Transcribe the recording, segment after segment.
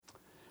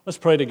Let's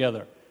pray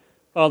together.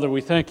 Father, we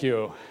thank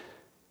you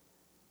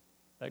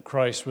that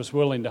Christ was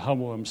willing to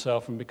humble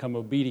himself and become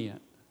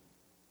obedient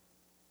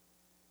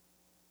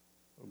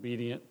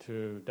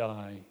to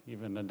die,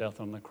 even the death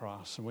on the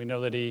cross. And we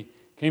know that he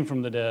came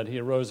from the dead, he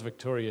arose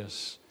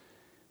victorious,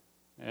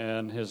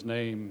 and his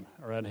name,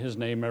 or at his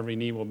name, every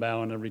knee will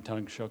bow and every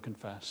tongue shall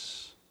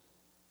confess.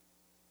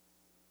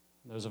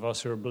 Those of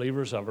us who are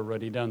believers have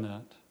already done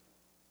that.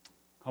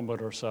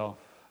 Humbled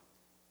ourselves,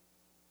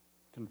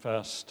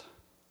 confessed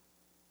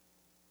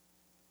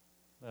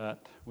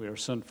that we are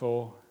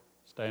sinful,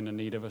 stand in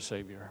need of a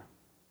Savior.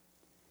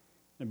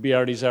 It be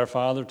our desire,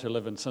 Father, to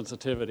live in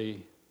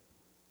sensitivity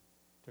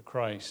to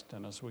Christ.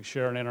 And as we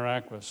share and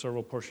interact with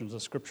several portions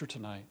of Scripture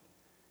tonight,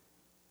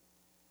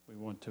 we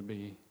want to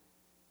be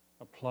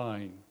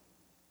applying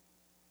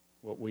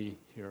what we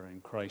hear in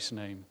Christ's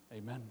name.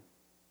 Amen.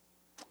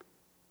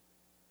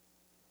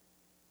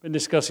 Been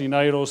discussing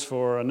idols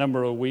for a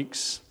number of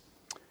weeks.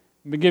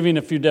 I've been giving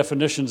a few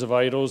definitions of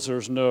idols.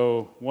 There's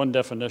no one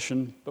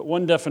definition, but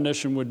one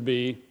definition would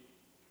be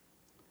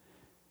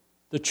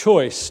the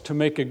choice to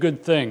make a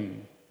good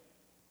thing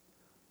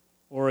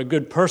or a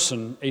good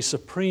person a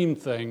supreme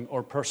thing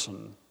or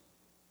person,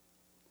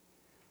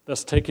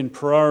 thus taking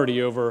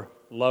priority over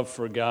love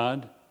for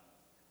God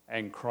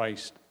and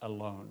Christ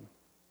alone.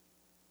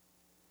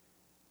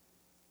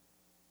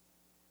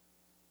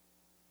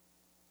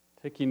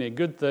 Taking a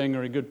good thing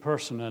or a good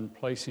person and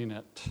placing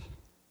it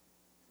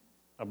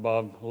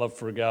above love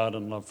for God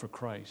and love for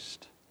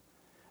Christ.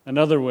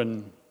 Another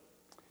one,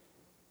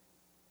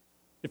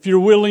 if you're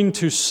willing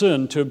to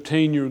sin to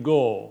obtain your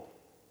goal,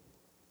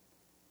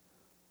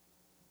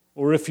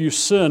 or if you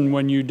sin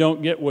when you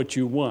don't get what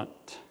you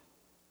want,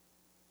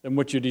 then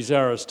what you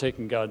desire is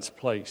taking God's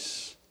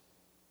place,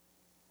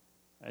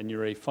 and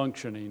you're a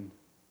functioning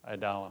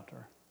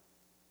idolater.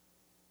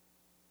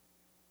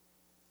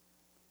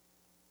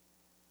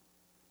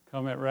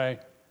 Comment, Ray?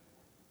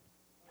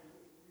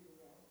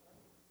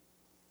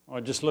 Oh,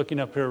 just looking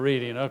up here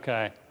reading.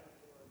 Okay.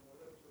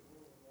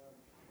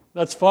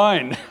 That's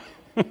fine.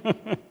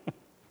 And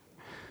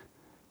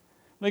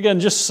again,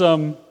 just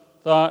some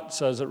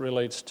thoughts as it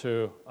relates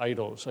to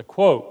idols. A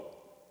quote.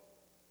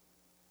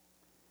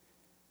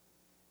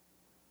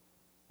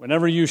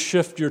 Whenever you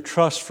shift your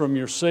trust from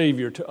your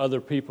Savior to other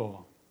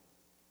people,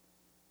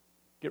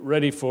 get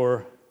ready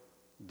for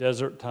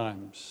desert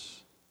times.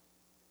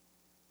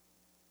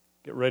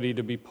 Get ready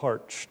to be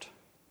parched,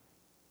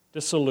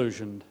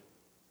 disillusioned,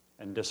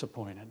 and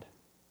disappointed.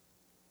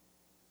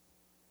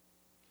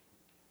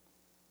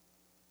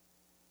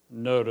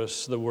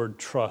 Notice the word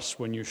trust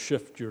when you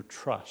shift your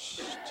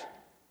trust.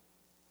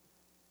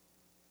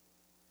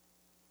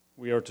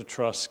 We are to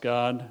trust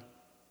God,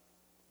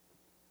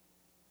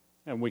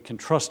 and we can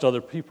trust other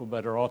people,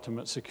 but our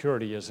ultimate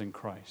security is in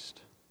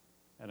Christ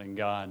and in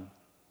God.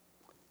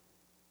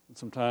 And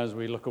sometimes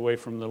we look away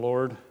from the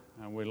Lord,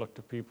 and we look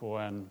to people,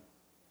 and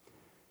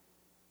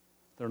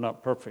they're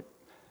not perfect.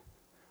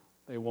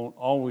 They won't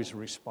always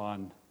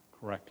respond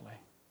correctly.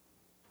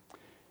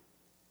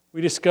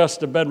 We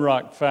discussed a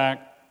bedrock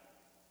fact,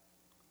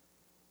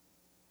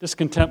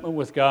 discontentment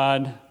with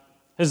God,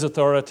 His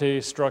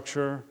authority,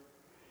 structure,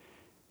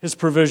 His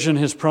provision,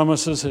 His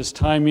promises, His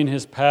timing,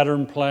 His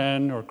pattern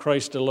plan, or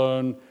Christ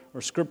alone, or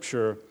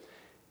Scripture,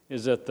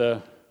 is at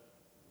the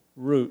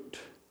root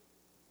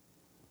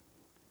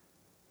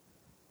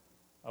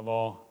of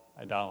all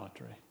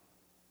idolatry.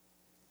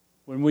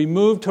 When we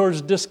move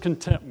towards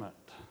discontentment,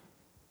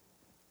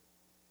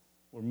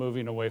 we're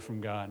moving away from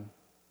God,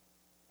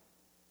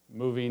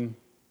 moving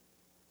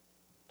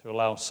to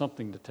allow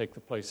something to take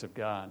the place of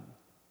God.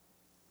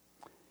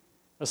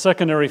 A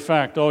secondary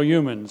fact, all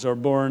humans are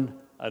born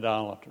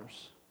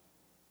idolaters.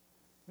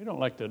 We don't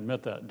like to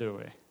admit that, do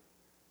we?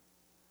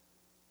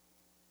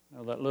 You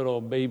know, that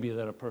little baby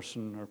that a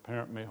person or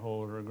parent may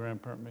hold or a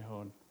grandparent may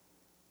hold.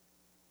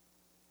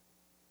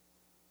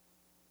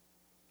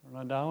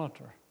 They're an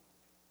idolater.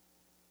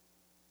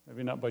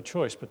 Maybe not by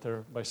choice, but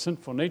they're by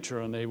sinful nature,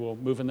 and they will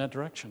move in that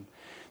direction.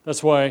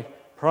 That's why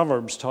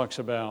Proverbs talks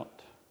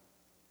about,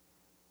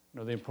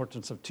 the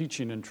importance of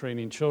teaching and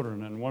training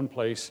children. In one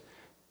place,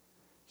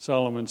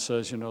 Solomon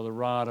says, the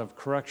rod of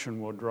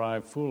correction will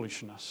drive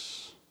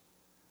foolishness,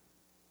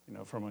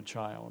 from a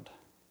child.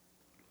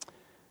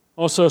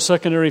 Also, a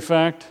secondary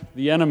fact,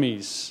 the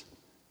enemies,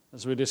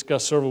 as we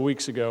discussed several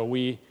weeks ago,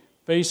 we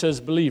face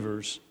as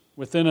believers,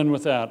 within and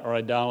without, are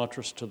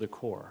idolatrous to the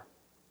core.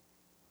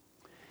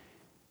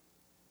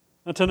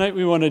 Now, tonight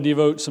we want to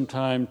devote some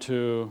time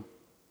to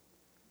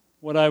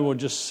what I will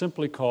just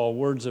simply call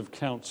words of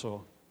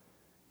counsel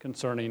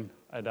concerning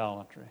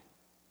idolatry.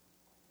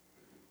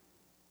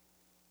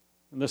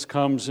 And this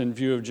comes in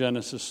view of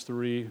Genesis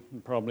 3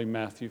 and probably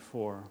Matthew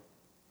 4.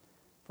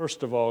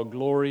 First of all,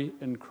 glory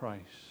in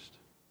Christ.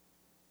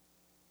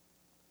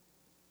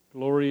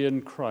 Glory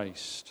in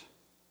Christ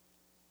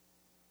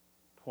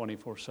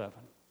 24/7.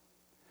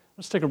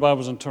 Let's take our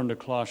Bibles and turn to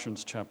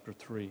Colossians chapter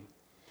 3.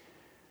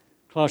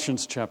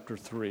 Colossians chapter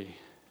 3.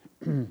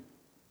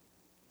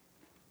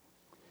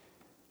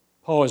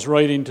 Paul is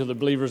writing to the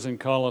believers in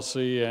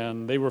Colossae,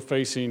 and they were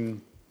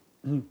facing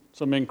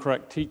some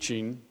incorrect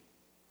teaching.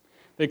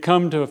 They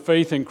come to a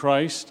faith in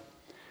Christ.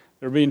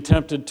 They're being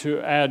tempted to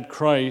add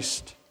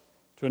Christ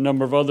to a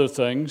number of other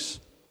things.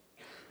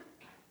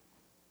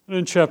 And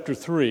in chapter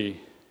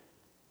 3,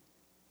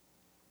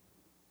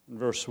 in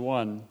verse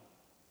 1,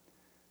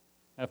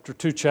 after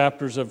 2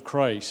 chapters of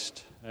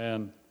Christ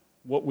and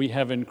what we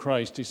have in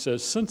Christ, he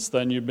says, "Since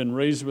then you've been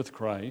raised with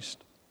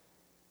Christ.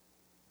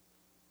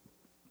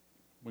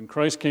 When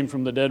Christ came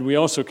from the dead, we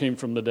also came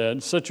from the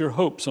dead. Set your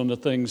hopes on the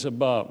things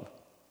above,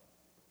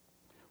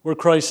 where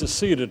Christ is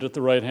seated at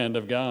the right hand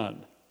of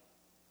God."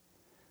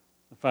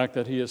 The fact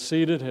that he is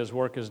seated, his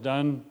work is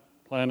done,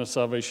 plan of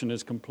salvation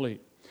is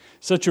complete.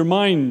 "Set your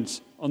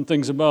minds on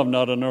things above,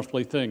 not on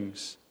earthly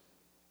things,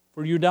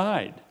 for you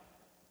died."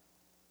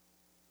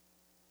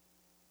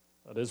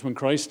 That is, when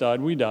Christ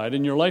died, we died,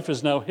 and your life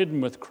is now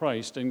hidden with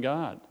Christ in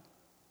God.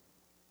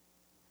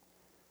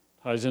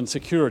 Ties in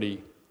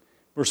security.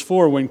 Verse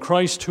 4, "When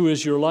Christ, who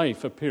is your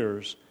life,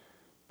 appears,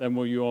 then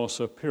will you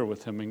also appear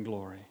with him in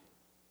glory."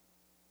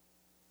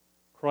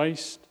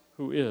 Christ,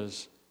 who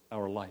is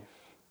our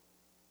life.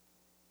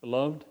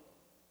 Beloved,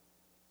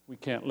 we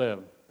can't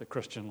live the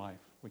Christian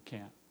life. We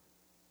can't.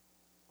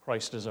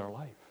 Christ is our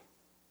life.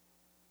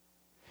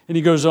 And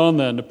he goes on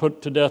then to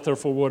put to death,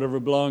 therefore, whatever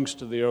belongs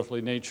to the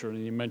earthly nature, and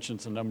he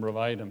mentions a number of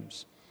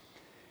items.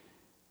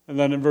 And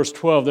then in verse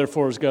 12,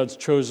 "Therefore, as God's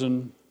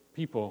chosen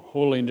people,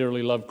 holy and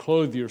dearly loved,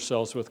 clothe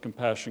yourselves with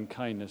compassion,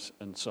 kindness,"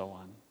 and so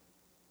on.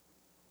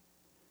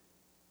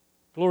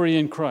 Glory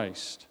in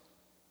Christ.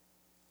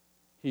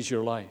 He's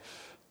your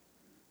life.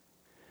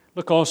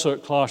 Look also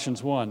at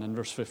Colossians 1 and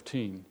verse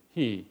 15.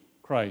 "He,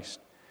 Christ,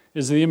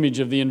 is the image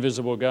of the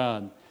invisible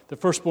God, the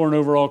firstborn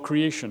over all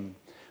creation.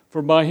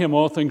 For by him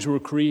all things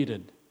were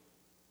created,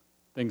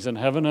 things in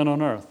heaven and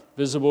on earth,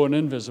 visible and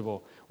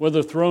invisible,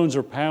 whether thrones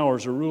or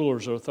powers or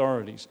rulers or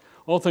authorities.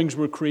 All things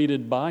were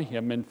created by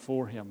him and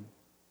for him.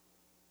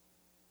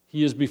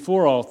 He is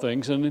before all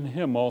things, and in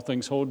him all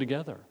things hold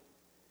together.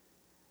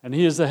 And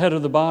he is the head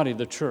of the body,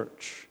 the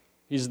church.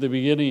 He's the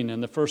beginning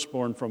and the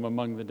firstborn from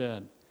among the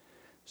dead,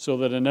 so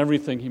that in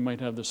everything he might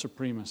have the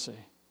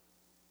supremacy.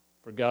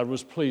 For God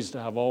was pleased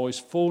to have all his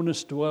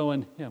fullness dwell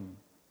in him,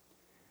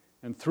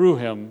 and through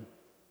him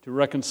to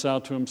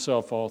reconcile to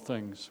himself all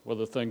things,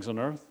 whether things on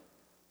earth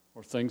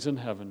or things in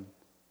heaven,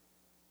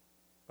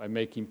 by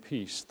making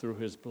peace through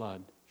his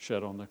blood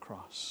shed on the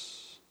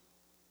cross."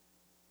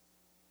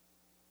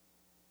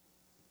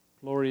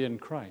 Glory in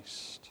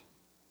Christ.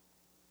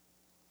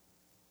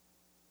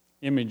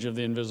 Image of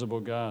the invisible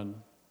God.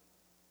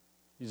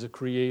 He's a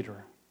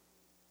creator.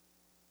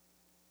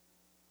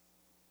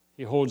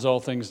 He holds all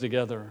things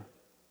together.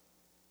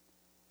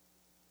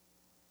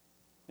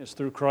 It's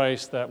through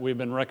Christ that we've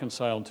been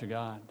reconciled to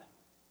God.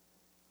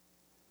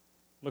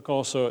 Look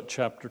also at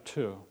chapter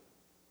 2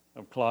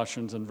 of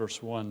Colossians and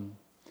verse 1.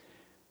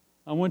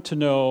 I want you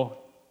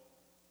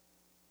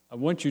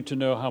to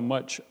know how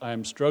much I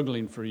am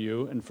struggling for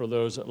you and for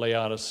those at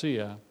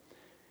Laodicea,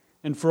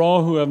 and for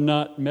all who have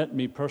not met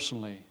me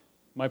personally.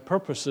 My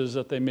purpose is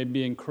that they may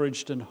be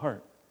encouraged in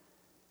heart,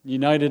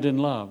 united in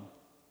love,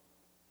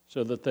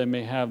 so that they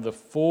may have the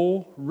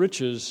full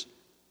riches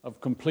of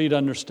complete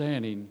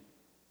understanding,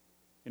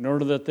 in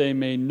order that they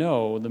may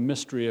know the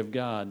mystery of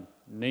God,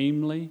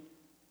 namely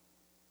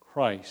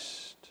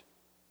Christ,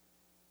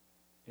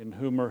 in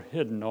whom are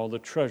hidden all the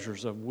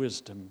treasures of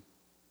wisdom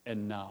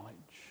and knowledge.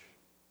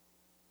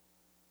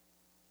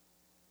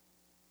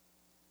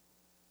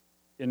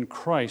 In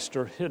Christ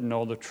are hidden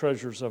all the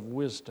treasures of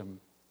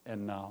wisdom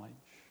and knowledge.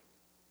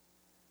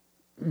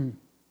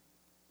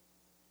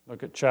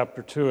 Look at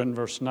chapter 2 and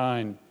verse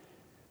 9.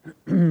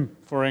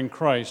 "For in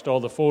Christ all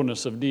the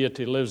fullness of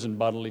deity lives in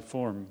bodily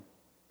form,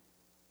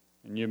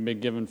 and you've been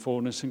given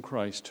fullness in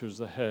Christ, who's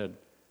the head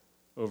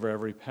over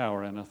every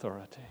power and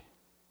authority."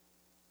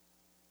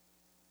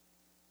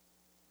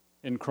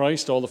 In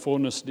Christ, all the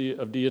fullness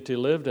of deity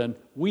lived, and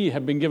we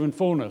have been given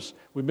fullness.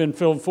 We've been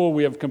filled full.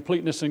 We have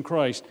completeness in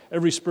Christ.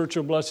 Every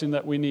spiritual blessing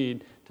that we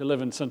need to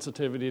live in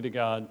sensitivity to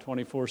God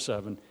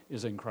 24/7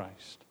 is in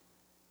Christ.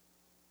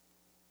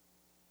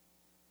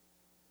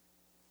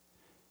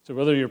 So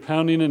whether you're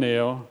pounding a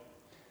nail,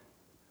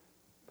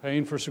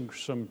 paying for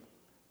some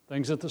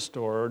things at the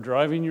store, or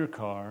driving your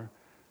car,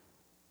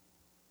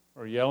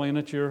 or yelling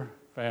at your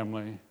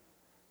family,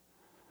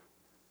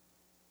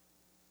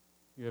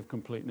 you have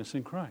completeness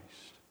in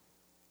Christ.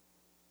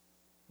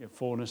 You have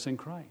fullness in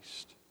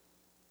Christ.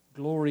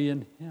 Glory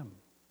in him.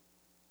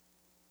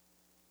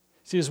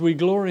 See, as we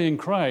glory in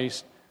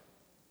Christ,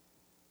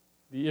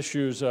 the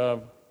issues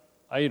of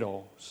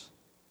idols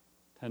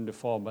tend to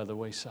fall by the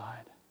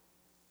wayside.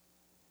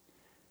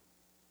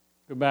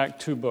 Go back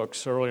 2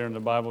 books earlier in the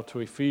Bible to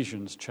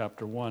Ephesians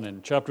chapter 1.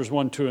 In chapters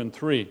 1, 2, and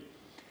 3,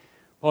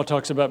 Paul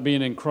talks about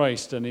being in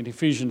Christ, and in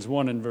Ephesians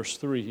 1 and verse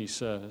 3 he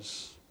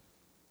says,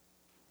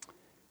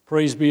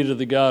 "Praise be to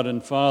the God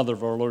and Father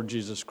of our Lord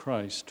Jesus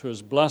Christ, who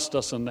has blessed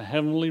us in the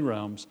heavenly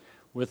realms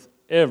with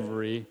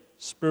every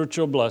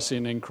spiritual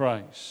blessing in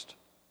Christ."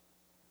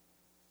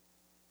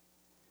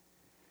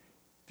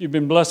 If you've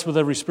been blessed with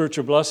every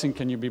spiritual blessing,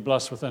 can you be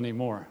blessed with any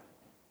more?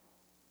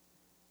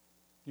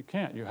 You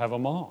can't. You have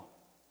them all.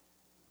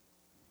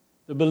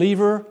 The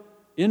believer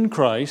in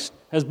Christ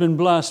has been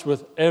blessed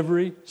with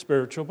every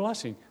spiritual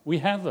blessing. We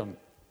have them.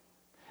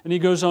 And he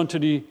goes on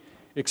to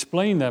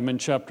explain them in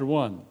chapter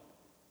 1.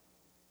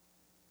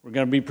 We're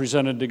going to be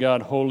presented to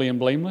God holy and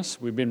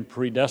blameless. We've been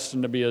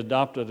predestined to be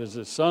adopted as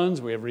his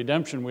sons. We have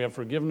redemption, we have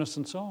forgiveness,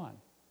 and so on.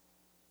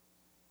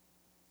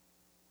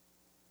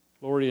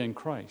 Glory in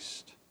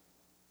Christ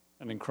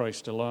and in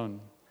Christ alone.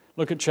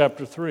 Look at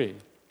chapter 3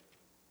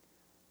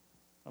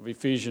 of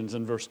Ephesians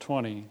in verse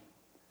 20.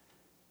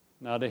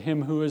 Now to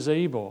him who is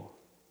able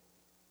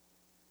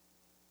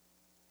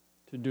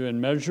to do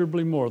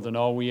immeasurably more than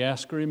all we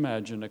ask or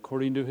imagine,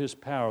 according to his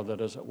power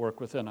that is at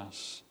work within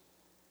us.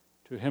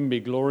 To him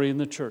be glory in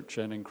the church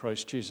and in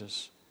Christ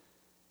Jesus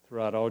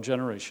throughout all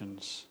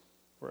generations,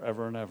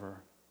 forever and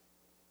ever.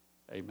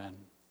 Amen.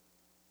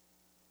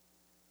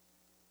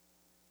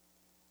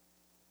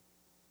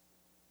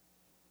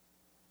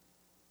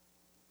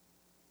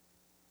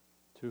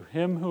 To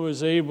him who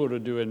is able to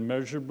do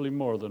immeasurably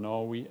more than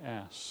all we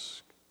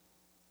ask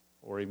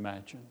or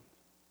imagine.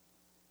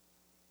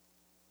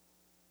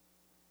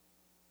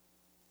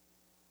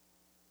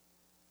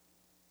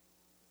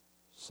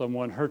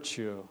 Someone hurts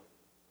you,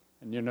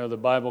 and you know the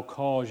Bible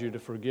calls you to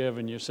forgive,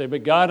 and you say,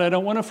 but God, I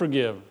don't want to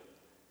forgive.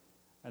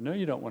 I know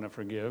you don't want to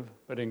forgive,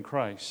 but in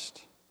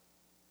Christ,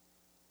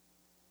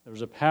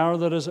 there's a power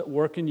that is at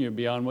work in you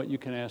beyond what you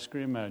can ask or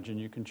imagine.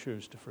 You can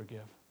choose to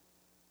forgive.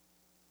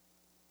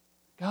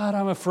 God,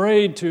 I'm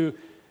afraid to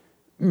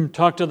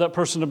talk to that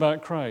person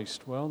about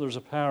Christ. Well, there's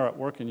a power at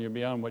work in you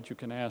beyond what you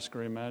can ask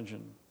or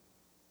imagine.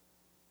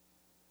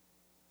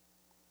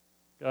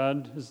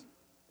 God,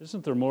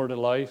 isn't there more to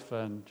life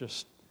than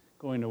just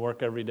going to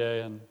work every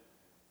day and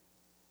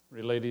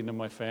relating to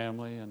my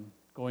family and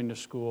going to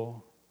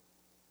school?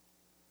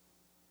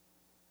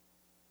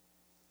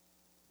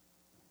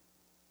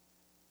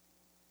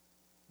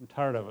 I'm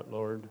tired of it,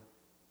 Lord.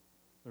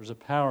 There's a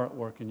power at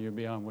work in you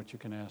beyond what you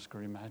can ask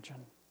or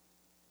imagine.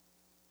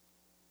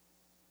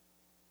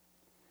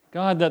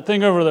 God, that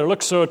thing over there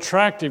looks so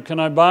attractive. Can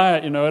I buy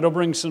it? It'll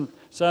bring some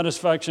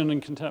satisfaction and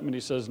contentment.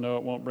 He says, no,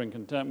 it won't bring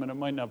contentment. It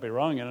might not be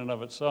wrong in and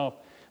of itself,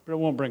 but it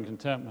won't bring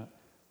contentment.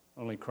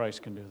 Only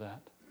Christ can do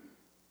that.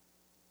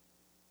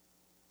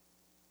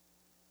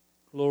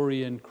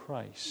 Glory in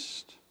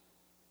Christ.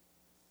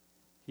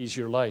 He's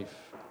your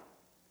life.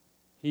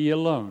 He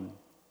alone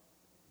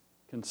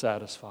can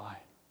satisfy.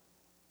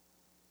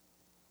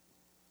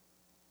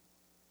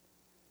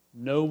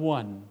 No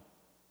one,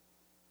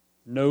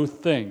 no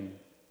thing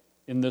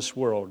in this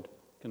world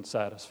can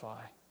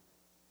satisfy.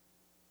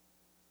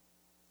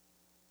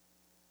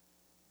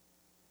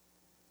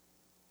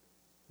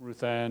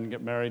 Ruth Ann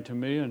got married to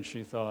me, and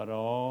she thought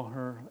all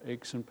her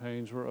aches and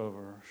pains were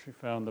over. She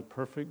found the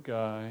perfect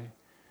guy.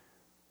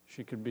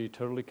 She could be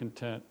totally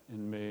content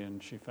in me,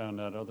 and she found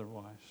out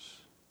otherwise.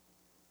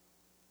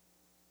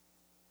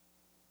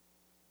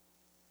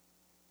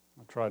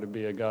 I try to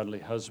be a godly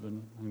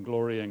husband and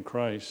glory in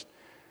Christ,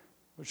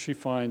 but she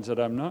finds that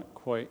I'm not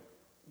quite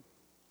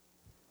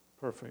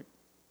perfect.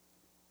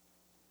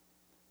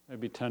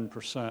 Maybe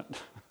 10%.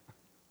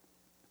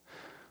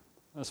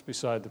 That's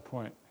beside the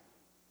point.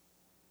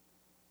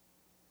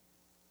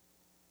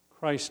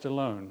 Christ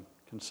alone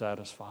can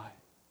satisfy.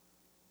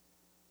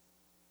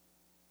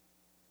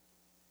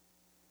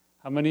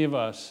 How many of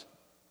us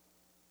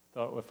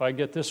thought, if I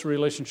get this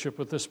relationship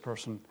with this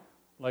person,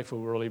 life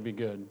will really be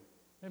good?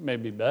 It may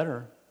be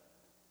better,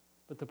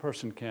 but the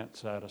person can't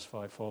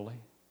satisfy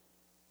fully.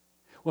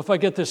 Well, if I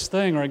get this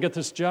thing, or I get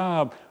this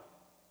job,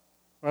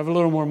 or I have a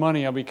little more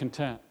money, I'll be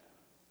content.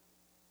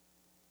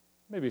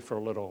 Maybe for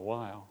a little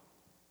while,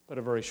 but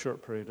a very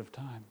short period of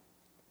time.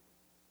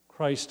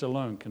 Christ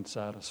alone can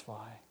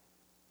satisfy.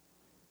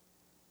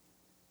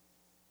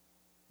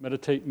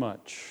 Meditate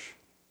much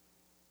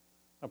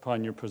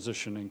upon your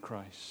position in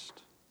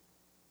Christ.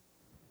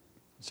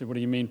 You say, what do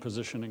you mean,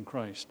 position in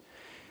Christ?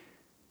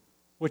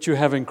 What you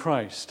have in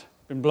Christ.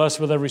 Been blessed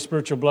with every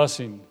spiritual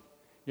blessing.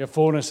 You have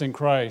fullness in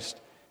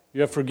Christ.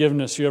 You have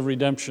forgiveness. You have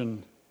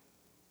redemption.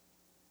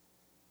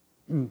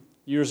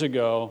 Years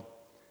ago,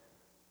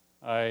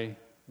 I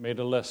made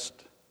a list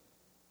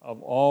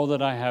of all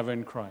that I have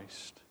in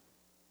Christ.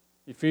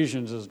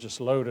 Ephesians is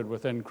just loaded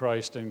with in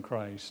Christ, in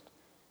Christ.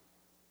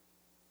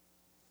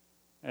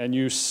 And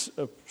you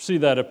see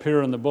that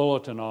appear in the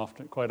bulletin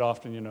quite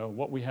often,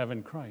 what we have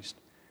in Christ.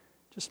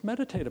 Just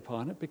meditate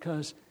upon it,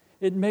 because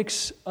it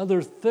makes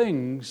other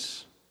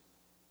things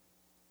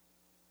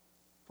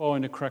fall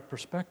into correct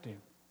perspective.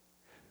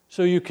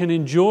 So you can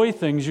enjoy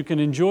things, you can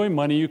enjoy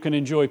money, you can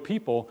enjoy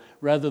people,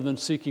 rather than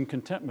seeking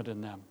contentment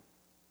in them.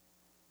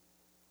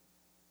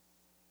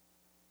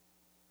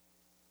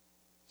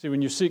 See,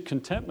 when you seek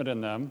contentment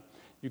in them,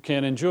 you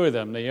can't enjoy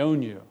them. They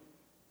own you.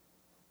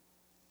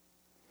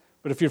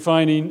 But if you're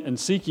finding and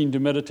seeking to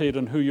meditate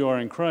on who you are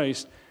in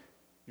Christ,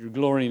 you're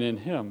glorying in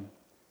Him,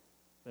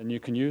 then you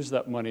can use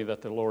that money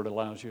that the Lord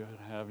allows you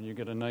to have, and you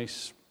get a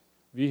nice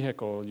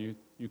vehicle. You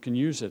You can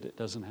use it. It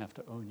doesn't have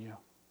to own you.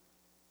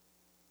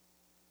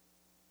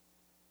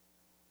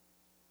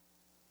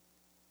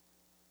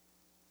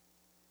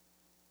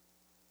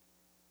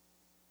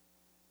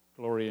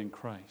 Glory in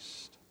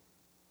Christ.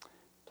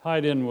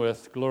 Tied in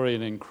with glory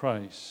in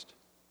Christ,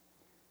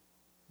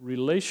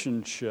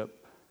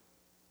 relationship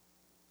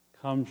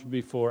comes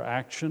before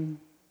action,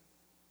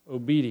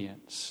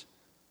 obedience,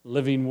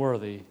 living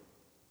worthy,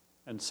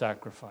 and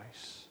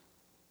sacrifice.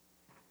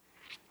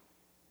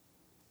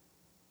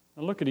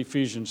 Now look at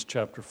Ephesians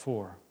chapter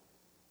 4.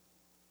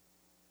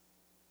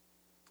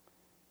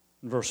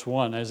 Verse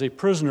 1, as a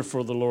prisoner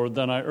for the Lord,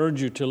 then I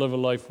urge you to live a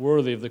life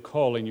worthy of the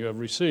calling you have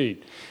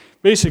received.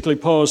 Basically,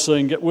 Paul is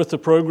saying, get with the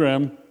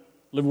program,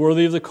 live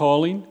worthy of the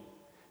calling.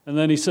 And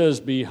then he says,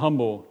 be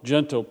humble,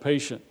 gentle,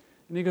 patient.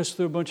 And he goes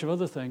through a bunch of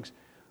other things.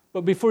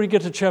 But before you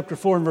get to chapter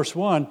 4 and verse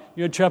 1,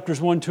 you had chapters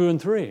 1, 2, and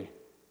 3.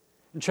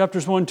 And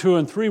chapters 1, 2,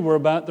 and 3 were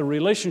about the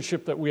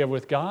relationship that we have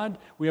with God,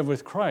 we have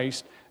with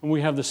Christ, and we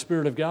have the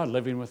Spirit of God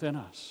living within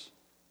us.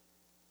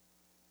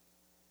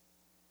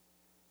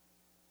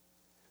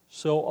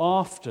 So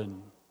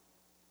often,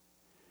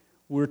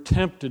 we're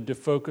tempted to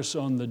focus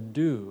on the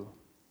do.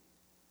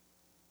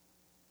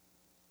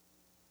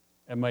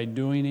 Am I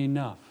doing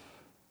enough?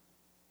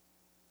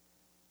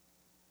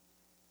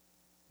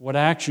 What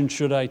action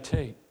should I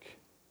take?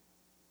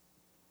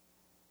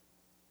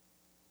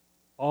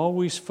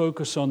 Always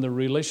focus on the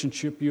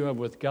relationship you have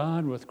with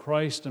God, with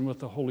Christ, and with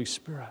the Holy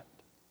Spirit.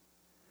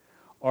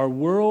 Our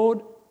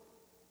world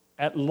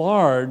at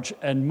large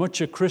and much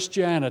of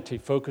Christianity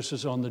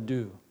focuses on the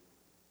do.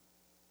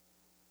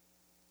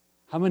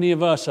 How many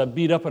of us have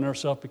beat up on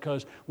ourselves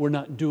because we're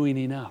not doing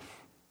enough?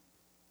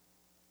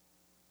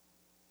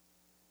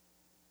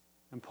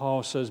 And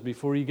Paul says,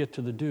 before you get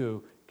to the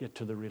do, get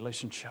to the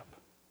relationship.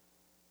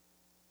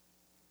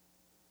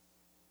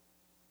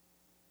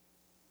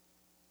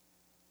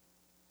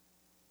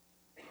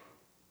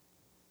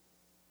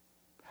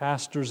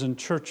 Pastors and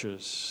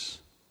churches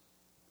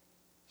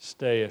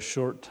stay a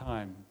short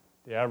time.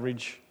 The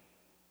average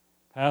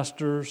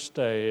pastor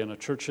stay in a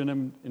church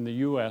in the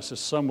U.S. is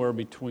somewhere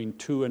between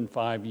 2 and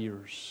 5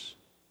 years.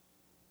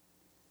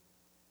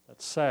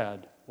 That's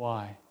sad.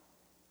 Why?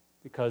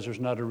 Because there's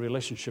not a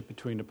relationship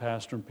between the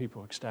pastor and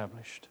people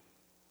established.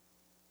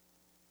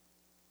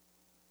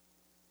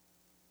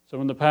 So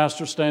when the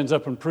pastor stands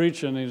up and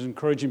preaches and he's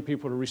encouraging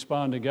people to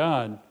respond to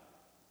God,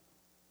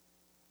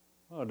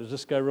 oh, does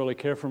this guy really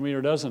care for me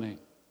or doesn't he?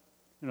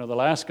 You know, the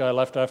last guy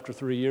left after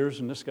 3 years,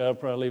 and this guy will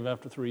probably leave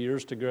after 3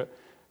 years to go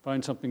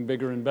find something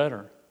bigger and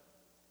better.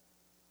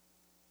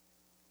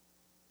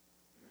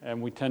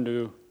 And we tend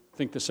to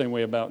think the same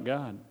way about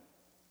God.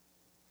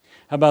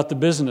 How about the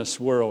business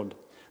world?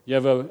 You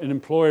have an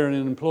employer and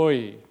an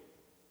employee.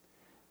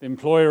 The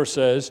employer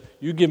says,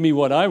 you give me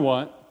what I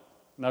want,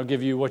 and I'll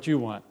give you what you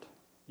want.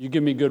 You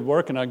give me good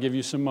work, and I'll give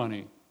you some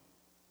money.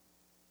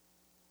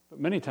 But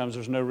many times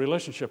there's no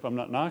relationship. I'm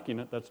not knocking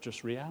it. That's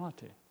just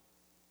reality.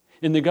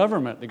 In the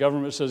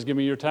government says, give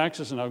me your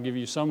taxes, and I'll give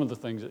you some of the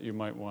things that you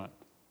might want.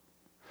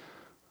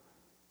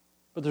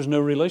 But there's no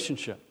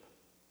relationship.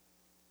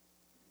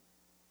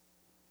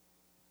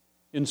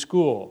 In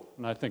school,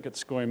 and I think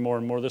it's going more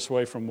and more this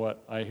way from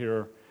what I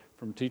hear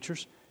from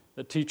teachers,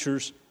 that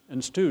teachers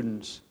and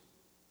students,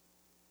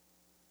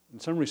 in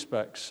some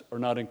respects, are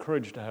not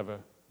encouraged to have a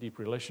deep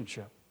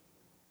relationship.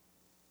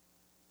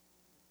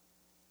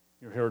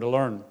 You're here to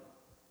learn.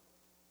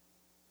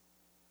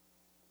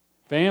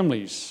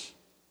 Families,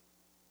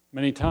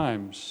 many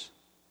times,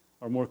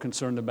 are more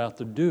concerned about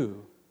the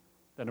do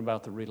than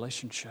about the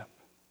relationship.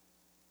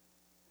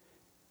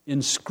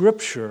 In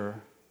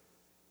Scripture,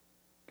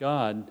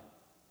 God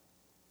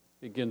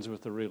begins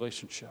with the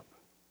relationship.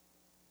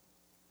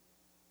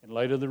 In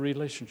light of the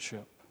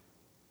relationship,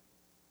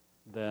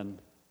 then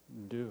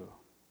do.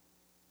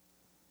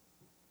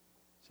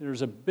 See,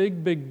 there's a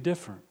big, big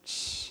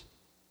difference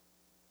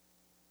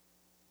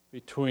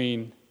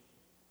between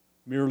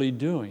merely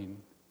doing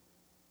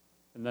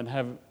and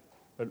then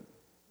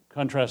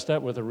contrast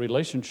that with a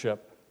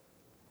relationship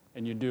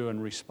and you do in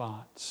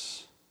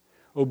response.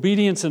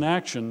 Obedience and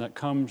action that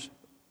comes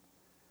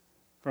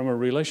from a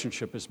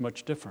relationship is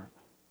much different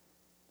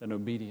than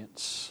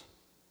obedience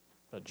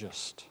that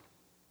just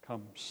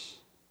comes.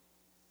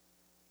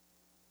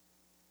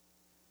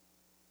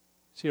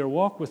 See, our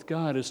walk with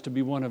God is to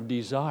be one of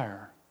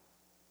desire,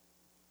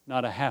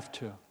 not a have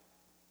to.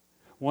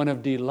 One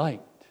of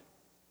delight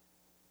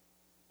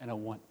and a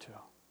want to.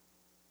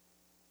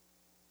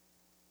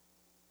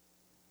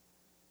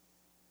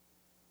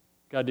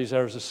 God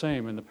desires the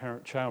same in the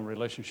parent-child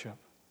relationship.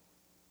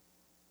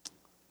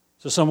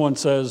 So someone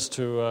says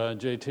to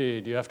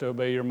JT, do you have to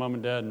obey your mom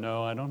and dad?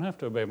 No, I don't have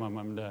to obey my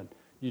mom and dad.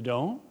 You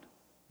don't?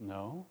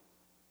 No.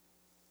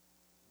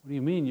 What do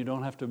you mean you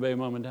don't have to obey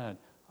mom and dad?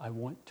 I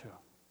want to.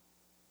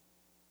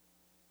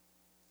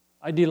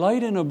 I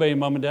delight in obeying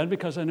mom and dad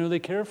because I know they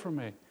care for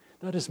me.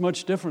 That is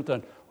much different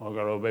than, I've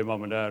got to obey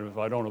mom and dad. If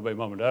I don't obey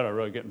mom and dad, I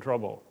really get in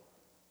trouble.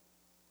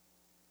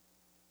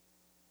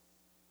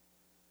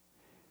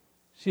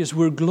 See, as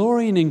we're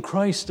glorying in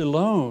Christ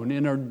alone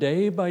in our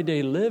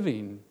day-by-day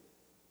living,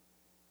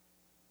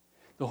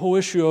 the whole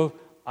issue of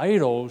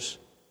idols,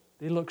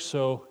 they look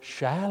so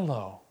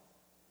shallow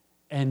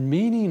and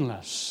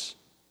meaningless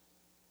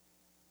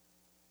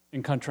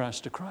in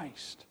contrast to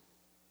Christ.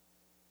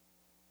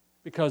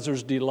 Because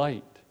there's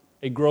delight,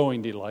 a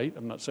growing delight.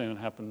 I'm not saying it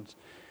happens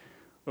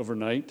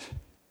overnight,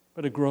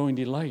 but a growing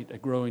delight, a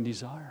growing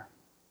desire.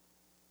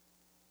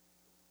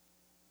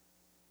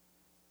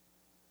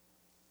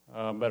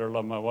 I better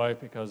love my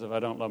wife, because if I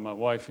don't love my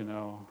wife,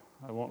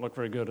 I won't look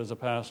very good as a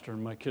pastor,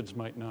 and my kids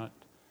might not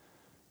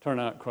turn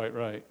out quite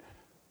right.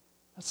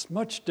 That's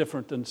much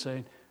different than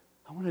saying,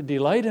 I want to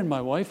delight in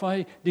my wife.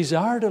 I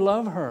desire to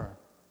love her.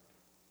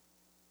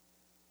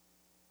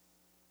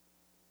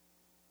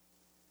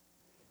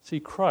 See,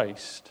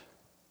 Christ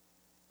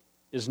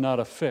is not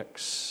a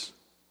fix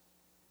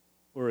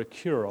or a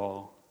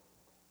cure-all,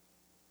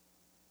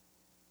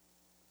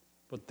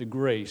 but the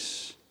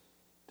grace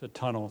to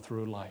tunnel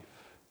through life.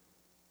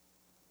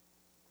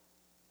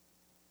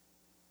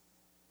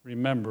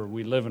 Remember,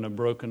 we live in a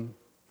broken,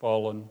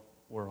 fallen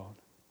world.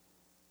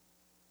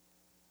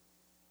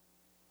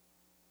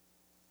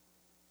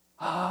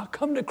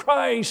 Come to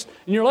Christ,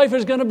 and your life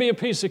is going to be a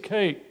piece of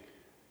cake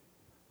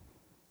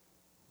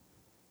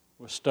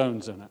with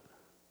stones in it.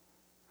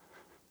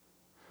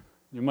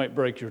 You might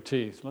break your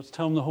teeth. Let's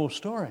tell them the whole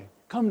story.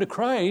 Come to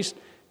Christ.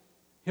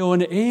 He'll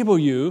enable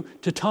you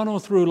to tunnel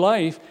through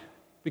life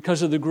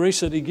because of the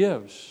grace that He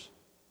gives.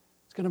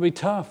 It's going to be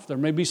tough. There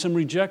may be some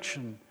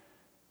rejection.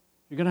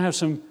 You're going to have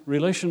some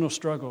relational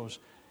struggles.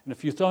 And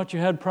if you thought you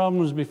had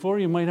problems before,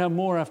 you might have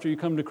more after you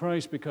come to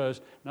Christ,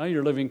 because now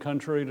you're living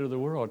contrary to the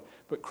world.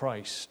 But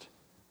Christ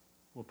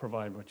will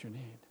provide what you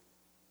need.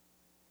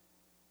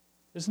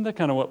 Isn't that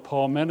kind of what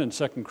Paul meant in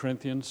 2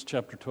 Corinthians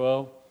chapter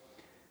 12?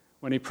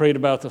 When he prayed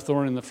about the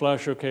thorn in the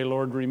flesh, okay,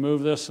 Lord,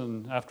 remove this.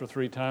 And after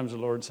 3 times, the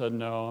Lord said,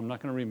 no, I'm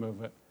not going to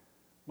remove it.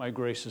 My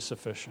grace is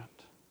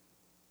sufficient.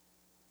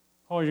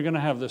 Oh, you're going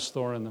to have this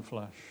thorn in the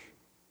flesh.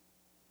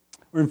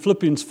 We're in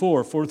Philippians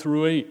 4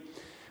 through 8. I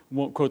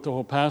won't quote the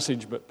whole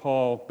passage, but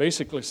Paul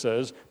basically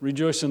says,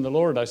 rejoice in the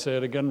Lord. I say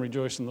it again,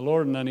 rejoice in the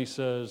Lord. And then he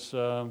says,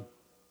 don't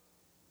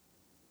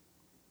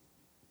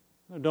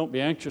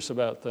be anxious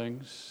about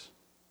things.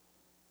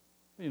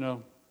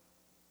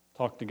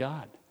 Talk to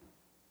God.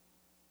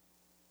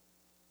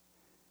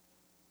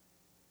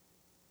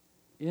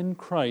 In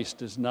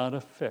Christ is not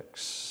a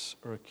fix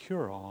or a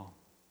cure-all,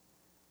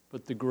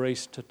 but the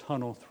grace to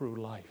tunnel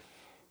through life.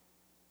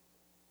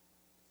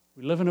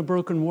 We live in a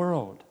broken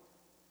world.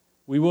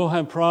 We will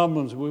have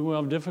problems. We will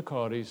have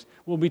difficulties.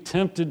 We'll be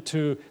tempted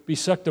to be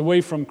sucked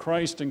away from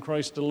Christ and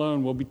Christ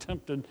alone. We'll be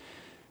tempted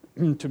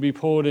to be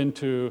pulled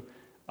into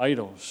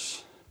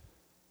idols.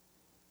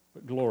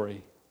 But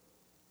glory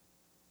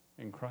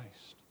in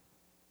Christ.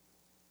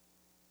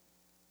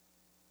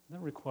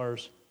 That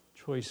requires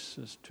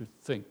choices to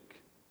think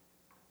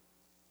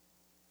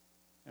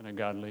in a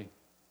godly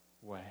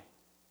way.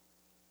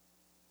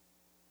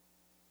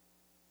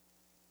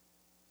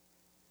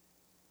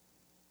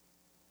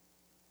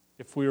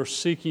 If we are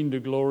seeking to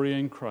glory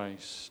in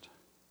Christ,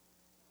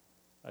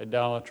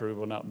 idolatry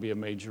will not be a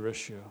major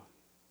issue.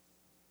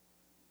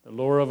 The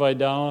lure of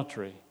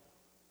idolatry,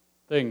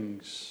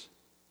 things,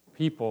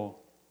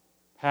 people,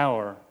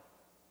 power,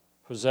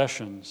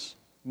 possessions,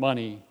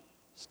 money,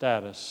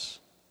 status,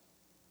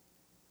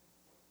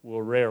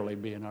 will rarely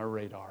be in our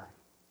radar.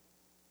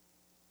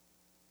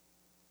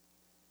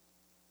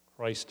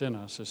 Christ in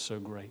us is so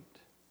great.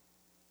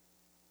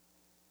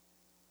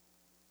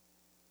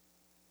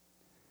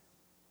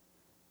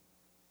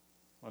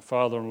 My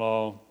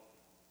father-in-law,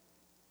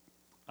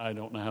 I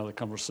don't know how the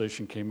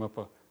conversation came up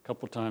a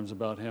couple times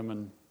about him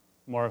and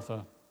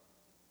Martha.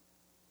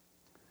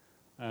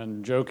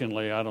 And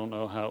jokingly, I don't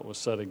know how it was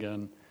said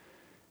again,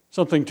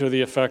 something to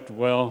the effect,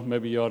 well,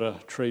 maybe you ought to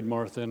trade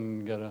Martha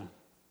and get a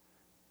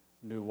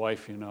new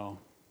wife, And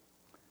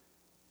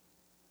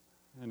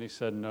he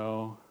said,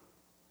 no,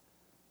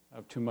 I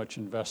have too much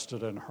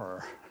invested in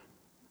her.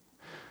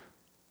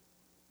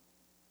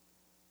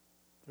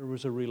 There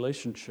was a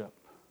relationship.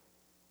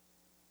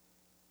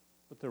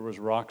 But there was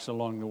rocks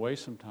along the way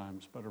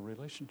sometimes, but a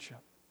relationship.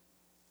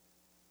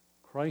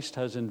 Christ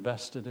has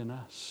invested in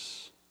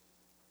us.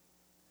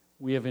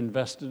 We have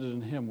invested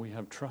in Him. We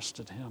have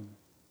trusted Him.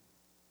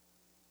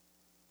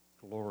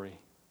 Glory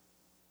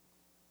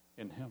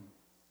in Him.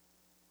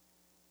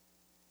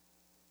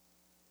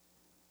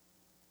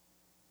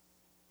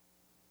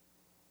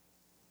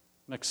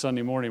 Next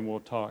Sunday morning we'll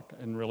talk,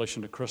 in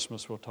relation to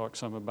Christmas, we'll talk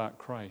some about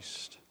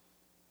Christ.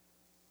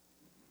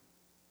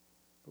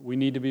 But we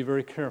need to be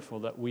very careful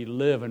that we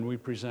live and we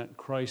present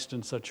Christ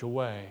in such a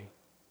way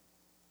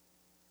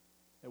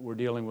that we're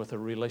dealing with a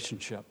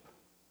relationship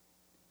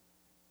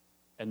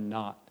and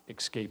not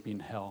escaping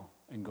hell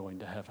and going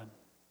to heaven.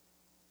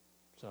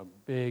 It's a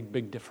big,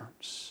 big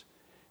difference.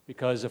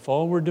 Because if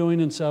all we're doing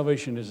in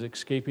salvation is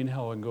escaping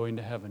hell and going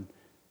to heaven,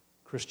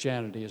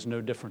 Christianity is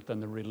no different than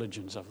the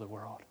religions of the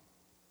world.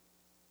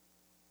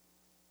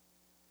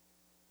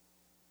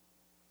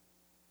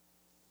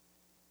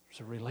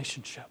 There's a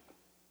relationship.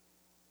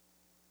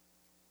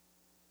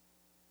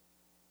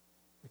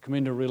 We come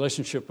into a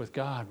relationship with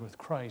God, with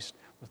Christ,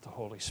 with the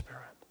Holy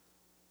Spirit.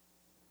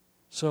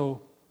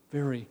 So,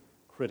 very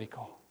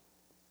critical.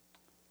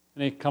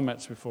 Any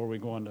comments before we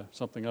go on to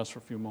something else for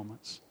a few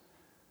moments?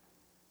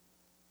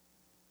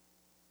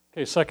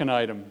 Okay, second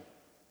item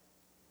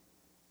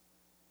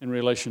in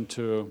relation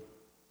to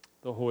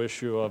the whole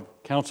issue of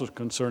counsel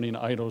concerning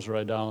idols or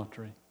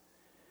idolatry.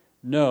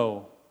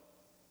 Know,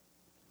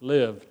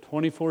 live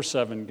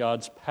 24/7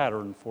 God's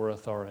pattern for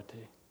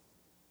authority.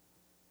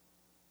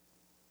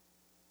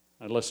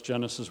 I list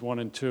Genesis 1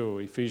 and 2,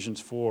 Ephesians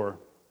 4,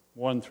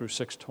 1 through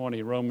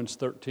 6:20, Romans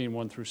 13,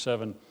 1 through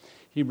 7,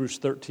 Hebrews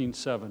 13,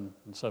 7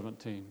 and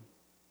 17.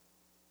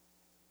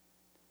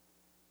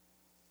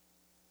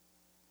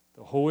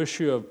 The whole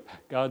issue of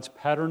God's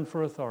pattern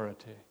for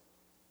authority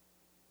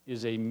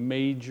is a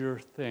major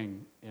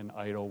thing in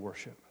idol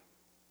worship.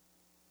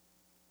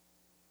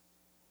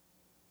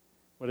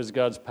 What is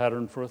God's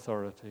pattern for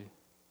authority?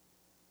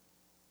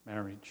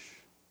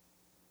 Marriage.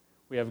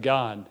 We have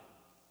God,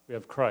 we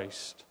have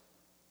Christ,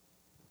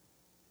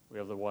 we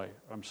have the wife.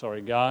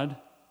 God,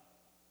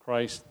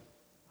 Christ,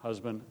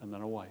 husband, and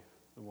then a wife,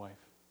 the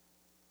wife.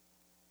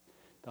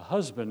 The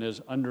husband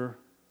is under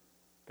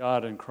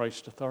God and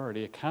Christ's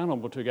authority,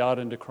 accountable to God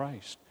and to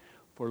Christ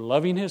for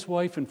loving his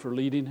wife and for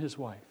leading his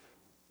wife.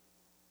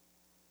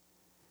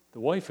 The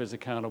wife is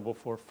accountable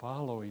for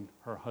following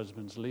her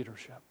husband's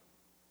leadership.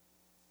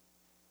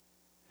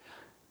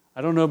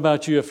 I don't know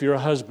about you, if you're a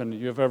husband,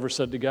 you've ever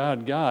said to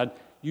God, God,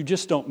 you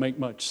just don't make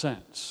much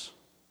sense.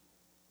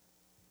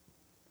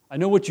 I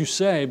know what you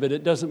say, but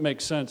it doesn't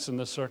make sense in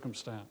this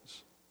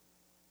circumstance.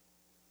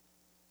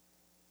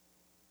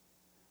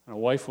 And a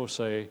wife will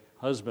say,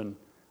 husband,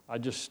 I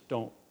just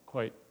don't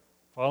quite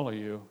follow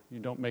you. You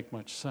don't make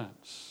much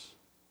sense.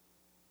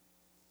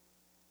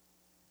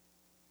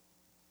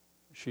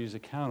 She's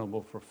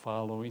accountable for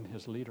following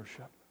his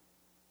leadership.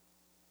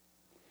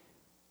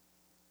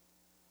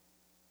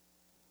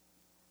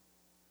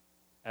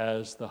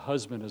 As the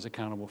husband is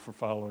accountable for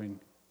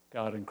following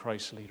God and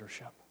Christ's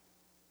leadership.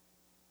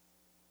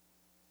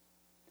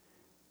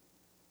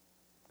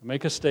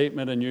 Make a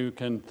statement and you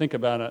can think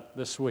about it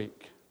this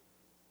week.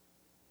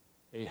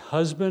 A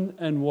husband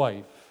and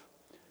wife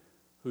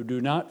who do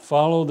not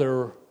follow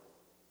their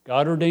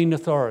God-ordained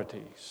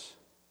authorities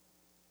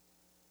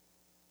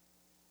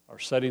are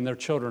setting their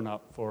children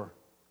up for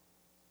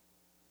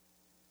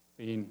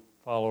being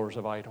followers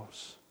of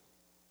idols.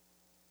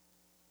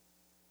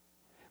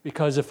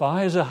 Because if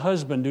I as a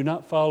husband do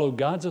not follow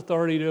God's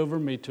authority over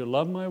me to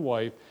love my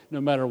wife,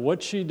 no matter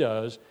what she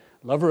does,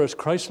 love her as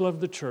Christ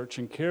loved the church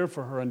and care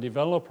for her and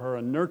develop her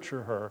and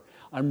nurture her,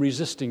 I'm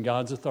resisting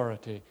God's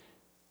authority.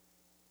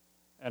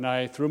 And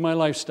I, through my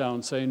lifestyle,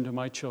 am saying to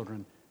my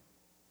children,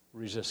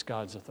 resist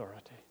God's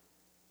authority.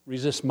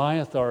 Resist my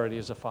authority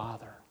as a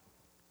father.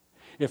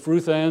 If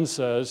Ruth Ann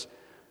says,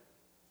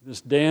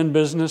 this Dan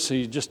business,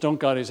 he just don't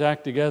got his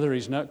act together,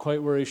 he's not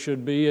quite where he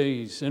should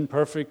be, he's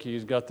imperfect,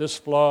 he's got this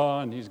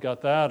flaw and he's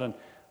got that, and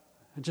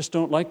I just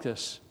don't like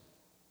this.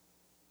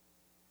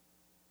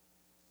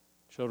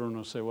 Children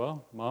will say,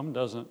 well, Mom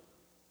doesn't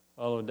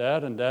follow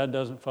Dad and Dad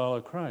doesn't follow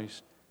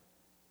Christ,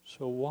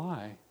 so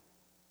why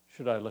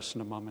should I listen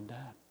to Mom and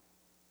Dad?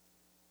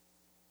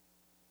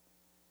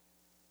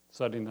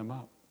 Setting them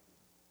up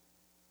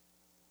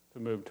to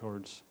move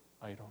towards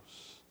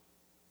idols.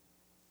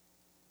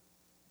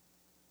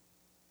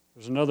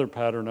 There's another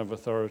pattern of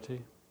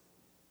authority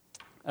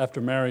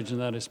after marriage,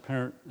 and that is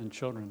parents and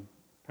children.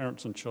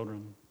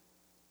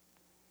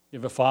 You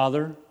have a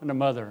father and a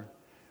mother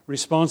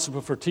responsible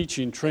for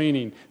teaching,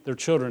 training their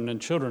children, and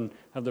children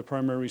have the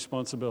primary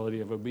responsibility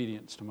of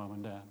obedience to Mom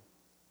and Dad.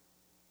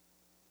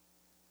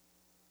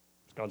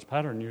 It's God's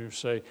pattern. You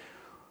say,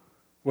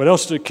 what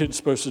else are kids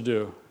supposed to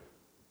do?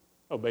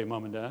 Obey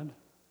Mom and Dad.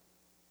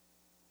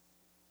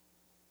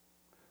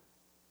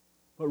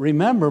 But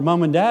remember,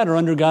 Mom and Dad are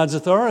under God's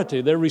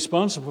authority. They're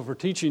responsible for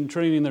teaching,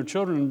 training their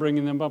children, and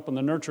bringing them up in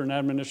the nurture and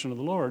admonition of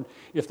the Lord.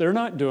 If they're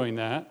not doing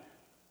that,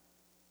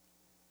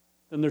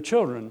 then their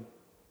children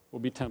will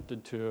be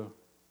tempted to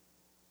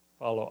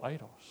follow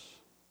idols.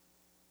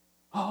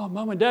 Oh,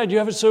 Mom and Dad, you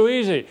have it so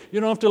easy. You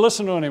don't have to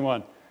listen to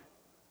anyone.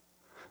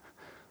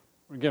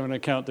 We're giving an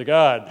account to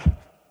God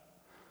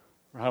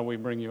for how we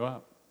bring you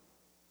up.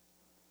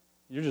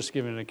 You're just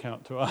giving an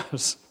account to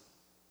us.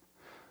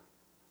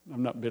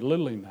 I'm not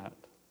belittling that.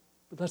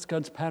 But that's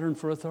God's pattern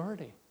for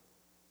authority.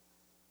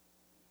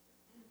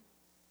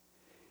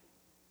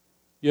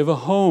 You have a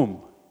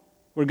home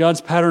where God's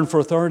pattern for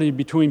authority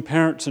between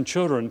parents and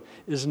children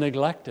is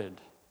neglected.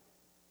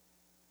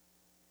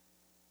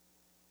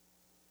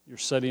 You're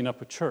setting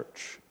up a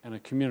church and a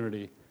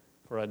community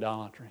for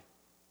idolatry.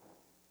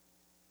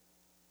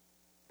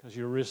 Because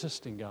you're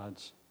resisting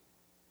God's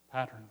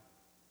pattern.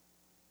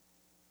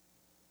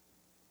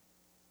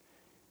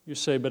 You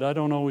say, but I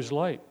don't always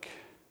like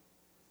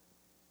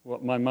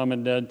what my mom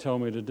and dad tell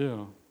me to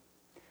do.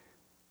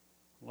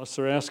 Unless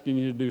they're asking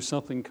you to do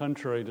something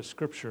contrary to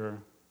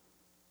Scripture,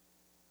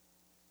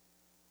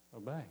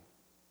 obey.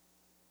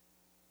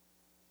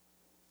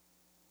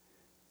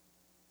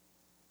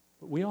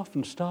 But we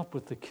often stop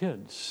with the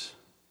kids.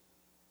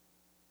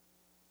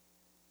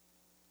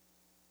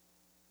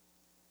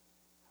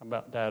 How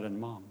about dad and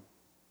mom?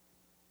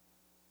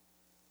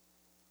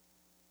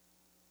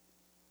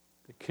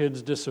 The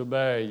kids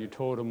disobey. You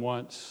told them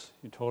once,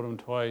 you told them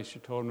twice,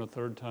 you told them a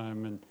third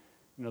time, and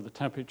the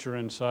temperature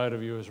inside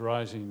of you is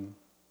rising.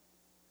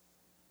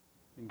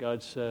 And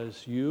God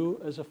says,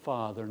 you as a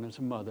father and as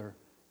a mother,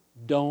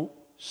 don't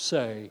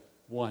say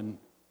one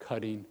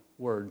cutting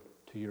word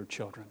to your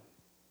children.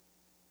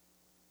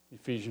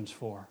 Ephesians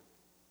 4.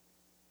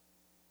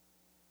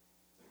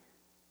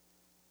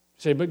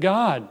 Say, but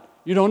God,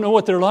 you don't know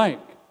what they're like.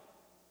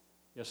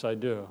 Yes, I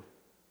do.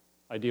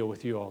 I deal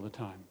with you all the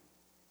time.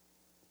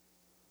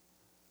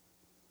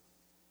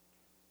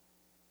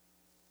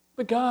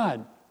 But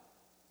God,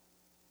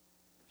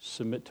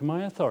 submit to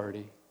my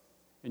authority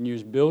and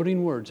use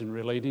building words in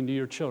relating to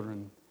your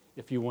children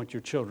if you want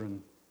your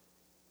children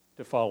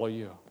to follow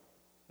you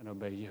and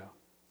obey you.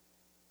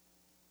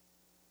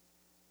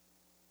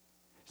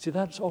 See,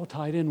 that's all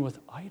tied in with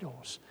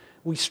idols.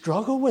 We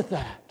struggle with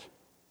that.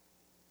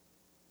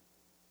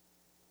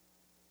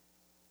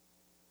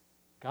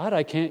 God,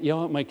 I can't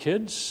yell at my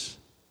kids.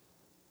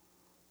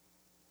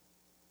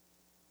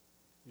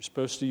 You're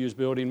supposed to use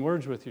building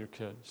words with your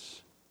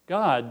kids.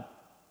 God,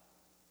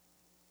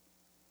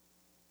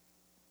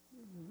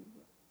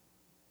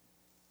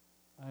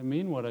 I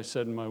mean what I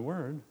said in my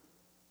word.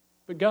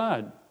 But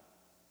God,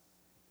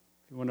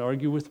 if you want to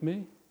argue with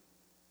me,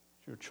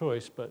 it's your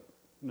choice, but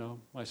no,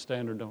 my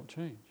standard don't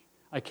change.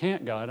 I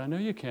can't, God. I know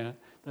you can't.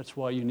 That's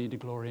why you need to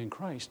glory in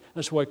Christ.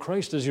 That's why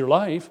Christ is your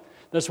life.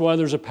 That's why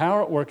there's a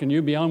power at work in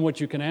you beyond what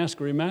you can ask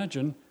or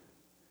imagine.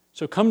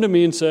 So come to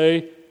me and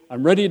say,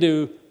 I'm ready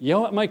to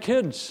yell at my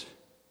kids.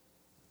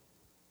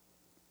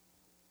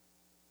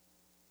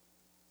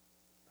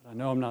 But I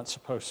know I'm not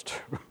supposed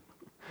to.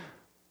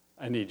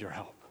 I need your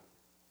help.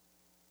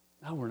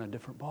 Now we're in a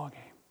different ballgame.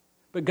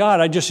 But God,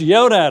 I just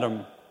yelled at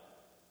them.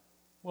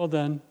 Well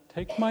then,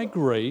 take my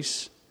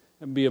grace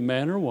and be a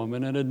man or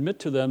woman and admit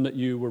to them that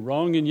you were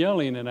wrong in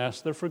yelling and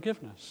ask their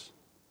forgiveness.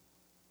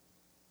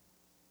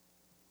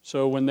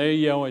 So when they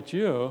yell at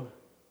you,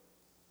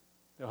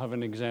 they'll have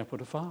an example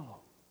to follow.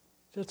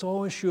 It's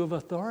all issue of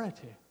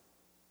authority.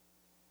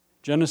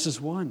 Genesis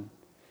 1,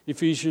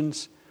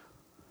 Ephesians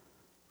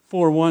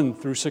 4:1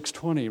 through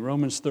 6:20,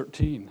 Romans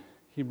 13,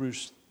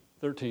 Hebrews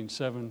 13,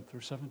 7 through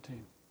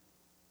 17.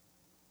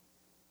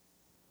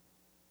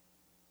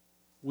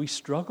 We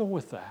struggle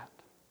with that.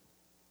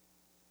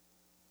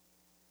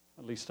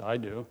 At least I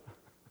do.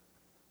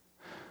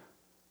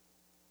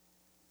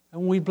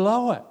 And we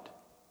blow it.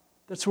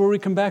 That's where we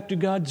come back to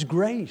God's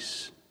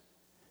grace.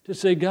 To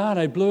say, God,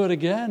 I blew it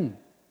again.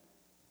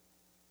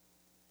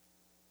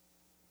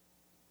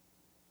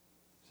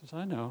 He says,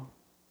 I know.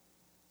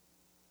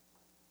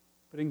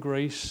 But in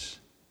grace,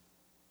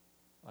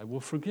 I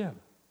will forgive.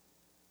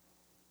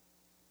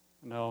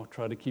 And I'll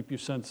try to keep you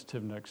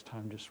sensitive next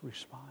time. Just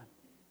respond.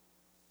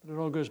 But it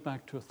all goes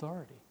back to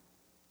authority.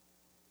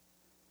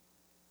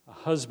 A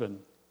husband,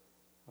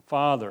 a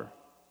father,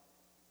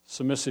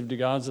 submissive to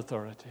God's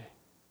authority.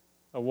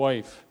 A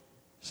wife,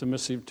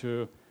 submissive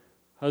to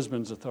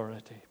husband's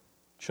authority.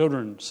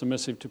 Children,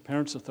 submissive to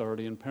parents'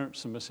 authority, and parents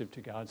submissive to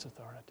God's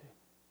authority.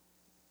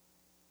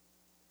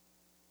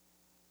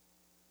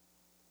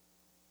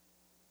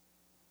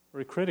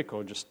 Very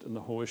critical just in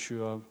the whole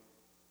issue of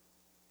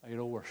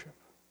idol worship.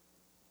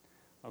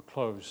 I'll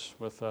close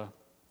with an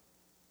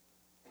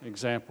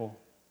example.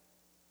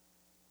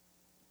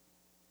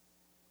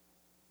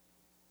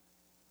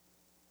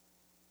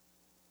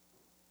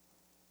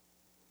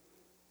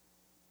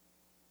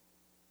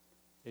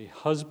 A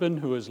husband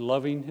who is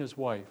loving his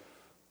wife.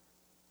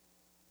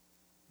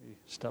 We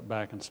step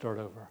back and start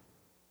over.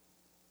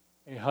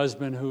 A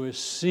husband who is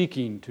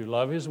seeking to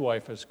love his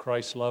wife as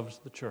Christ loves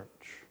the church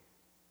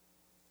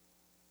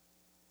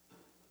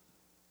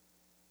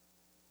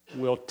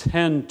will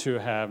tend to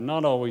have,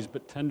 not always,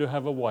 but tend to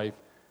have a wife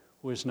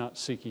who is not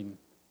seeking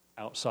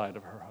outside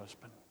of her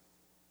husband.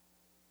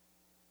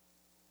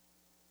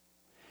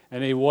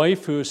 And a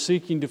wife who is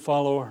seeking to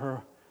follow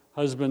her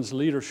husband's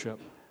leadership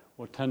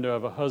will tend to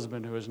have a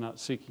husband who is not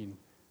seeking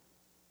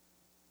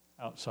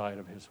outside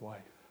of his wife.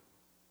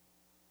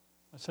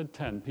 I said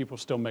 10. People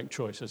still make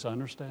choices. I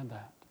understand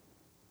that.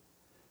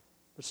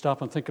 But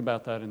stop and think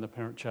about that in the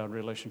parent-child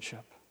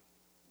relationship.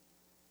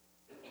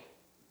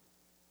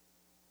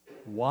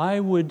 Why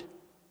would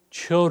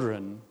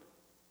children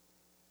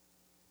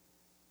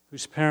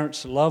whose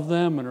parents love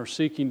them and are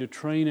seeking to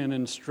train and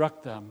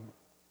instruct them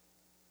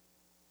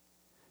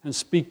and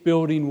speak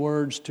building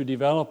words to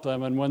develop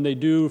them, and when they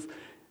do,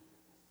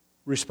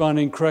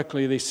 responding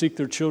correctly, they seek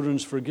their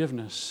children's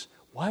forgiveness,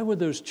 why would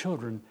those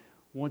children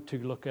want to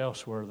look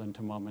elsewhere than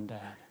to mom and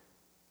dad?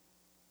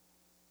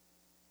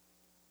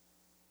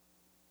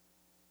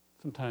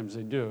 Sometimes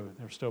they do.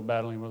 They're still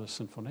battling with a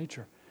sinful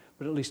nature.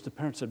 But at least the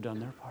parents have done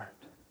their part.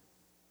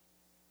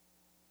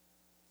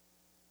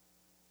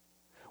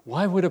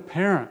 Why would a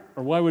parent,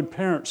 or why would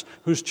parents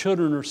whose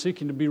children are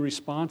seeking to be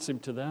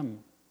responsive to them,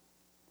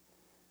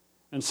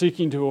 and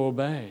seeking to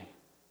obey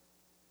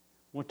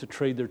want to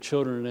trade their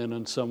children in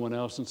on someone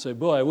else and say,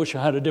 boy, I wish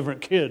I had a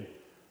different kid.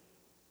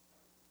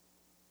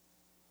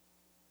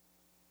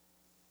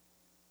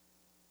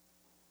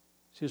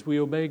 See, as we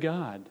obey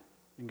God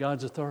and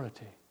God's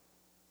authority,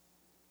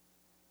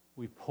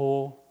 we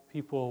pull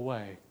people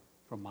away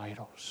from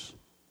idols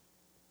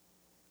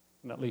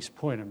and at least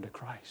point them to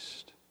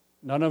Christ.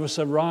 None of us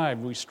arrive.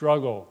 We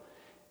struggle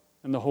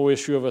in the whole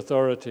issue of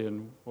authority,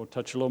 and we'll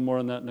touch a little more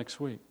on that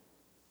next week.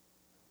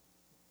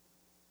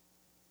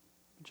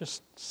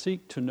 Just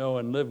seek to know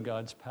and live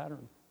God's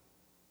pattern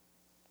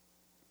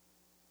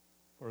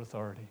for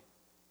authority.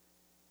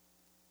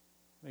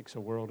 Makes a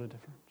world of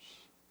difference.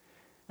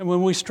 And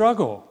when we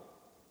struggle,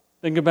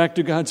 then go back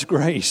to God's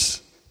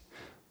grace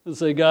and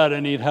say, God,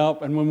 I need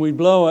help. And when we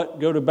blow it,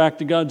 go back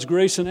to God's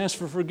grace and ask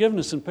for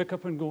forgiveness and pick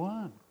up and go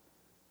on.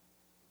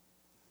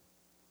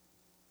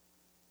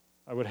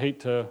 I would hate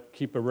to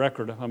keep a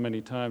record of how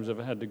many times I've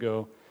had to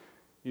go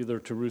either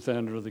to Ruth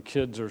Ann or the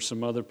kids or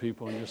some other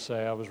people and just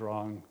say, I was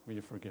wrong, will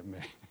you forgive me?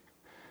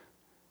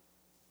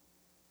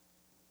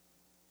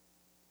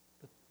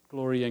 But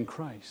glory in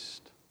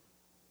Christ.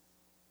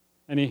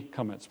 Any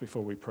comments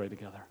before we pray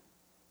together?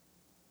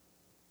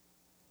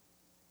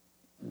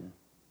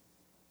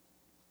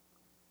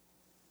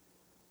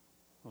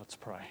 Let's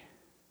pray.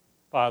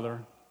 Father,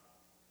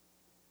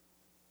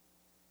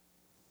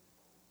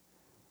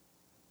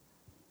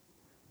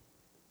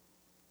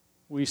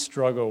 we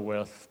struggle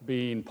with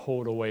being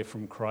pulled away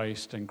from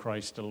Christ and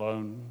Christ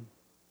alone.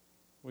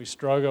 We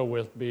struggle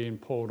with being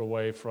pulled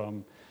away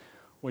from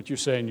what you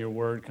say in your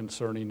word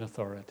concerning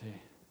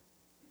authority.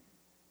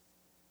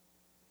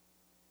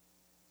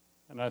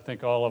 And I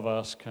think all of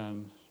us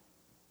can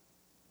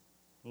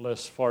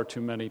list far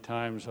too many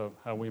times of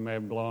how we may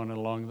have blown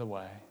along the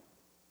way.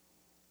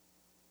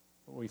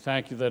 But we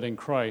thank you that in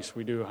Christ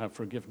we do have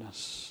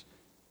forgiveness.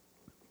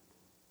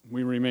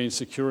 We remain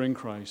secure in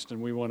Christ,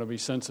 and we want to be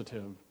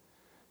sensitive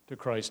to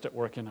Christ at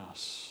work in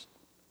us.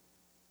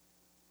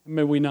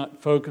 May we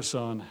not focus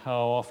on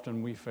how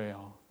often we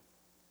fail,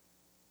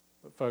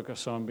 but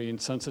focus on being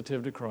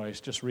sensitive to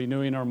Christ, just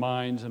renewing our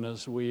minds, and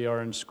as we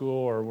are in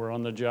school or we're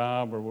on the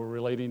job or we're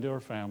relating to our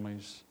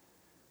families,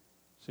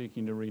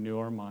 seeking to renew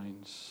our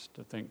minds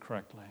to think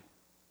correctly.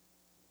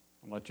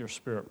 And let your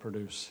Spirit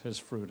produce his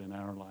fruit in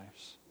our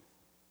lives.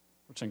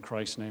 It's in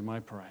Christ's name I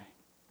pray.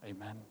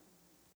 Amen.